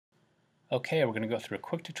Okay, we're going to go through a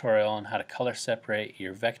quick tutorial on how to color separate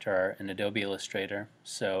your vector art in Adobe Illustrator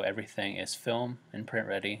so everything is film and print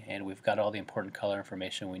ready and we've got all the important color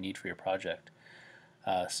information we need for your project.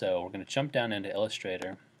 So we're going to jump down into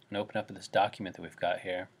Illustrator and open up this document that we've got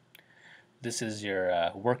here. This is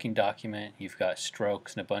your working document. You've got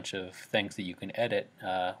strokes and a bunch of things that you can edit.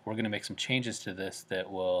 We're going to make some changes to this that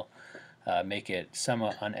will make it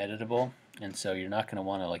somewhat uneditable, and so you're not going to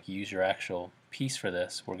want to use your actual piece for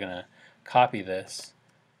this. We're going to copy this,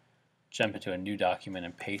 jump into a new document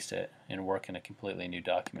and paste it and work in a completely new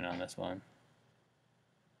document on this one.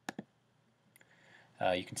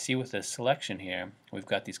 You can see with this selection here we've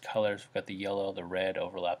got these colors. We've got the yellow, the red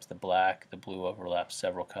overlaps the black, the blue overlaps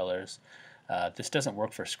several colors. This doesn't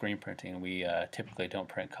work for screen printing. We typically don't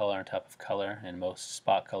print color on top of color in most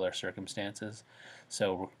spot color circumstances,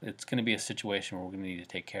 so it's going to be a situation where we're going to need to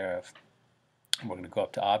take care of. We're going to go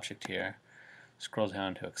up to Object here, scroll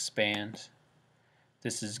down to Expand.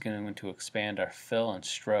 This is going to expand our fill and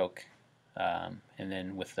stroke, and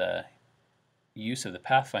then with the use of the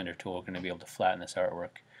Pathfinder tool we're going to be able to flatten this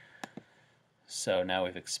artwork. So now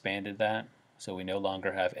we've expanded that, so we no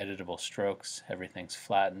longer have editable strokes. Everything's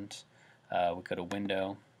flattened. We go to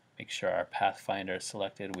Window, make sure our Pathfinder is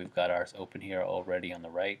selected. We've got ours open here already on the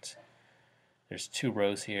right. There's two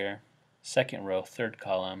rows here. Second row, third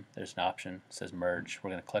column, there's an option that says Merge.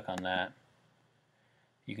 We're going to click on that.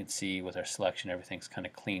 You can see with our selection everything's kind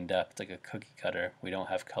of cleaned up. It's like a cookie cutter. We don't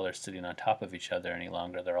have colors sitting on top of each other any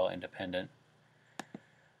longer. They're all independent.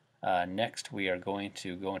 Next we are going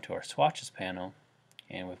to go into our swatches panel,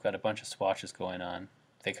 and we've got a bunch of swatches going on.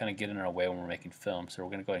 They kind of get in our way when we're making film, so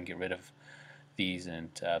we're going to go ahead and get rid of these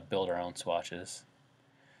and build our own swatches.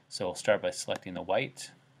 So we'll start by selecting the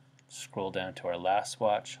white, scroll down to our last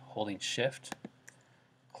swatch, holding Shift,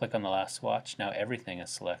 click on the last swatch. Now everything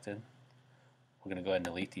is selected. We're going to go ahead and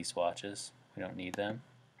delete these swatches. We don't need them.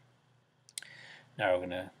 Now we're going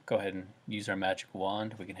to go ahead and use our magic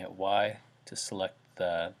wand. We can hit Y to select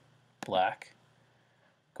the black.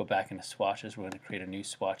 Go back into swatches. We're going to create a new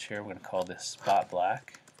swatch here. We're going to call this Spot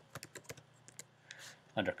Black.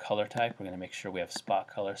 Under color type, we're going to make sure we have spot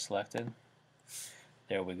color selected.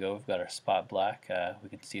 There we go. We've got our Spot Black. We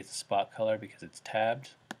can see it's a spot color because it's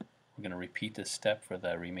tabbed. We're going to repeat this step for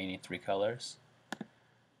the remaining three colors.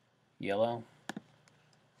 Yellow,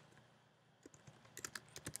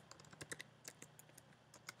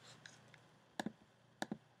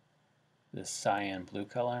 this cyan blue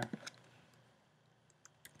color,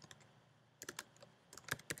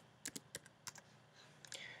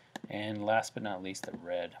 and last but not least the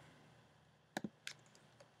red.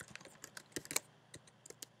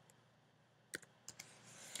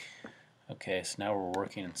 Okay, so now we're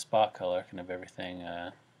working in spot color. Kind of everything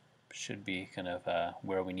should be kind of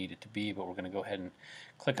where we need it to be, but we're going to go ahead and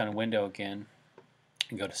click on Window again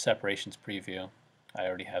and go to Separations Preview. I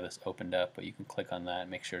already have this opened up, but you can click on that and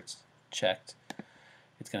make sure it's checked.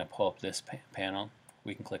 It's going to pull up this panel.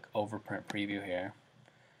 We can click Overprint Preview here,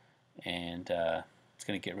 and it's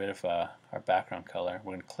going to get rid of our background color.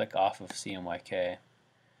 We're going to click off of CMYK,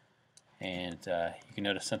 and you can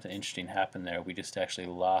notice something interesting happened there. We just actually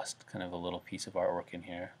lost kind of a little piece of artwork in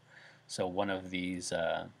here. So one of these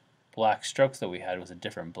black strokes that we had was a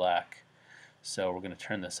different black. So we're going to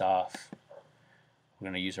turn this off. We're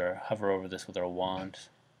going to use our hover over this with our wand,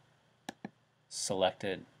 select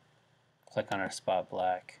it, click on our Spot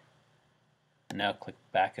Black, and now click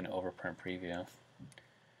back in Overprint Preview.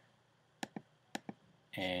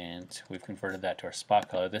 And we've converted that to our spot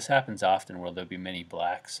color. This happens often where there'll be many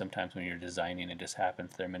blacks. Sometimes when you're designing it just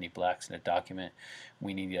happens there are many blacks in a document.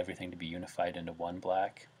 We need everything to be unified into one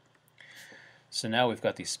black. So now we've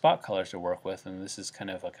got these spot colors to work with, and this is kind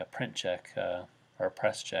of like a print check or a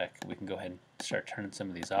press check. We can go ahead and start turning some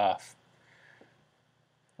of these off.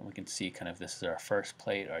 And we can see kind of this is our first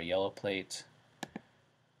plate, our yellow plate,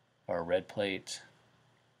 our red plate,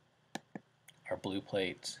 our blue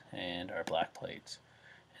plate, and our black plate.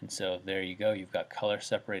 And so there you go. You've got color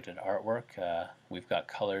separated artwork. We've got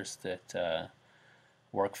colors that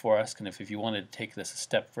work for us. And if you wanted to take this a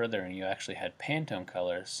step further and you actually had Pantone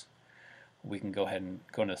colors, we can go ahead and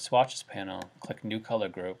go into the Swatches panel, click New Color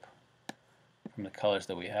Group from the colors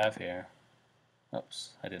that we have here. Oops,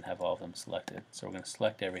 I didn't have all of them selected. So we're going to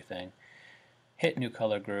select everything, hit New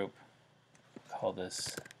Color Group, call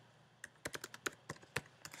this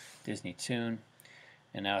Disney Toon,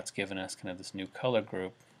 and now it's given us kind of this new color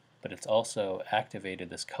group, but it's also activated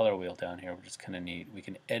this color wheel down here, which is kind of neat. We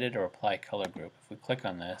can edit or apply color group. If we click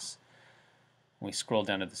on this, we scroll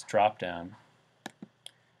down to this drop down,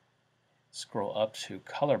 scroll up to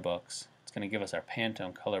color books, it's it's going to give us our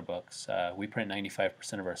Pantone color books. We print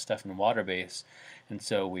 95% of our stuff in water-based, and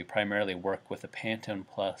so we primarily work with a Pantone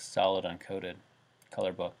Plus solid uncoated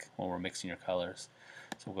color book when we're mixing your colors.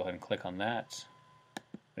 So we'll go ahead and click on that.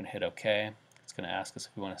 We're going to hit OK. It's going to ask us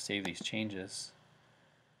if we want to save these changes.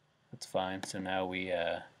 That's fine. So now we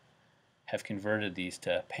have converted these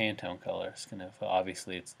to Pantone colors. Kind of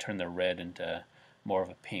obviously it's turned the red into more of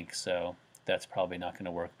a pink, so that's probably not going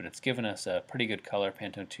to work, but it's given us a pretty good color,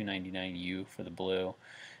 Pantone 299U for the blue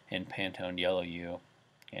and Pantone Yellow U,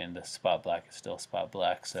 and the spot black is still spot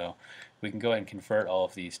black. So we can go ahead and convert all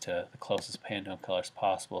of these to the closest Pantone colors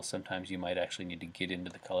possible. Sometimes you might actually need to get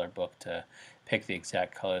into the color book to pick the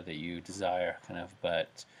exact color that you desire,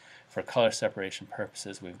 but for color separation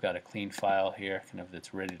purposes, we've got a clean file here,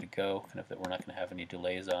 that's ready to go, that we're not going to have any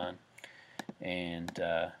delays on, and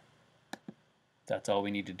that's all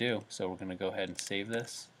we need to do. So we're going to go ahead and save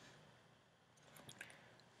this.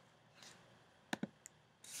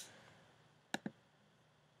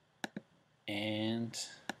 And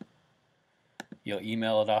you'll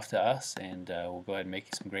email it off to us, and we'll go ahead and make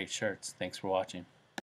you some great shirts. Thanks for watching.